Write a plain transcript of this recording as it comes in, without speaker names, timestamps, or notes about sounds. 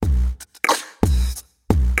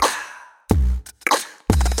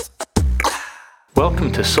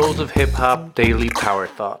Welcome to Souls of Hip Hop Daily Power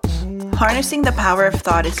Thoughts. Harnessing the power of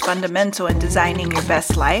thought is fundamental in designing your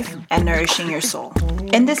best life and nourishing your soul.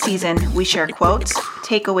 In this season, we share quotes,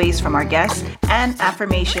 takeaways from our guests, and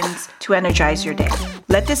affirmations to energize your day.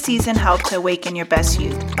 Let this season help to awaken your best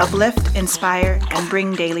you, uplift, inspire, and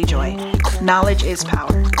bring daily joy. Knowledge is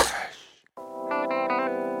power.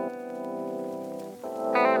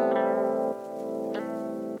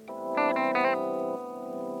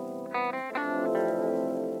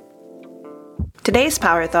 Today's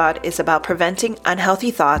power thought is about preventing unhealthy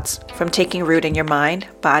thoughts from taking root in your mind,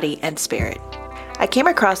 body, and spirit. I came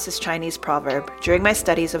across this Chinese proverb during my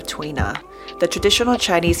studies of Tui Na, the traditional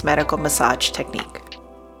Chinese medical massage technique.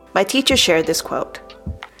 My teacher shared this quote: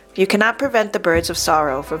 "You cannot prevent the birds of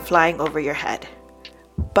sorrow from flying over your head,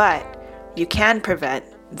 but you can prevent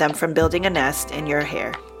them from building a nest in your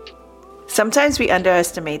hair." Sometimes we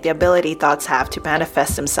underestimate the ability thoughts have to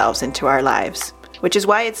manifest themselves into our lives, which is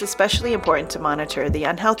why it's especially important to monitor the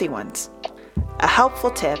unhealthy ones. A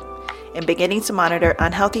helpful tip in beginning to monitor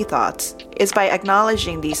unhealthy thoughts is by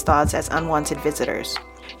acknowledging these thoughts as unwanted visitors.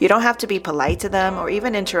 You don't have to be polite to them or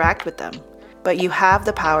even interact with them, but you have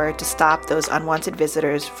the power to stop those unwanted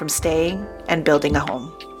visitors from staying and building a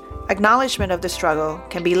home. Acknowledgement of the struggle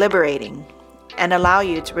can be liberating and allow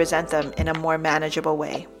you to present them in a more manageable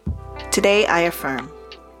way. Today, I affirm,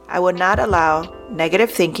 I will not allow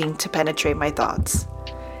negative thinking to penetrate my thoughts,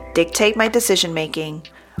 dictate my decision-making,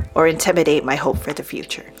 or intimidate my hope for the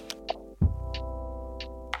future.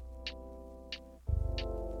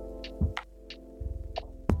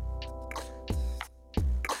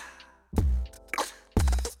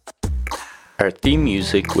 Our theme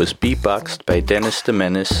music was beatboxed by Dennis de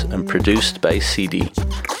Menace and produced by CD.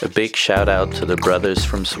 A big shout out to the brothers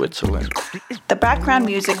from Switzerland. The background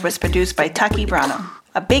music was produced by Taki Brano.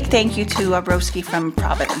 A big thank you to Abroski from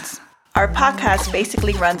Providence. Our podcast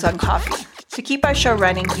basically runs on coffee. To keep our show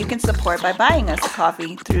running, you can support by buying us a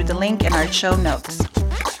coffee through the link in our show notes.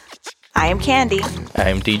 I am Candy. I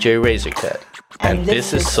am DJ Razorcut. And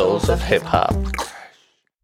this is Souls of Hip Hop.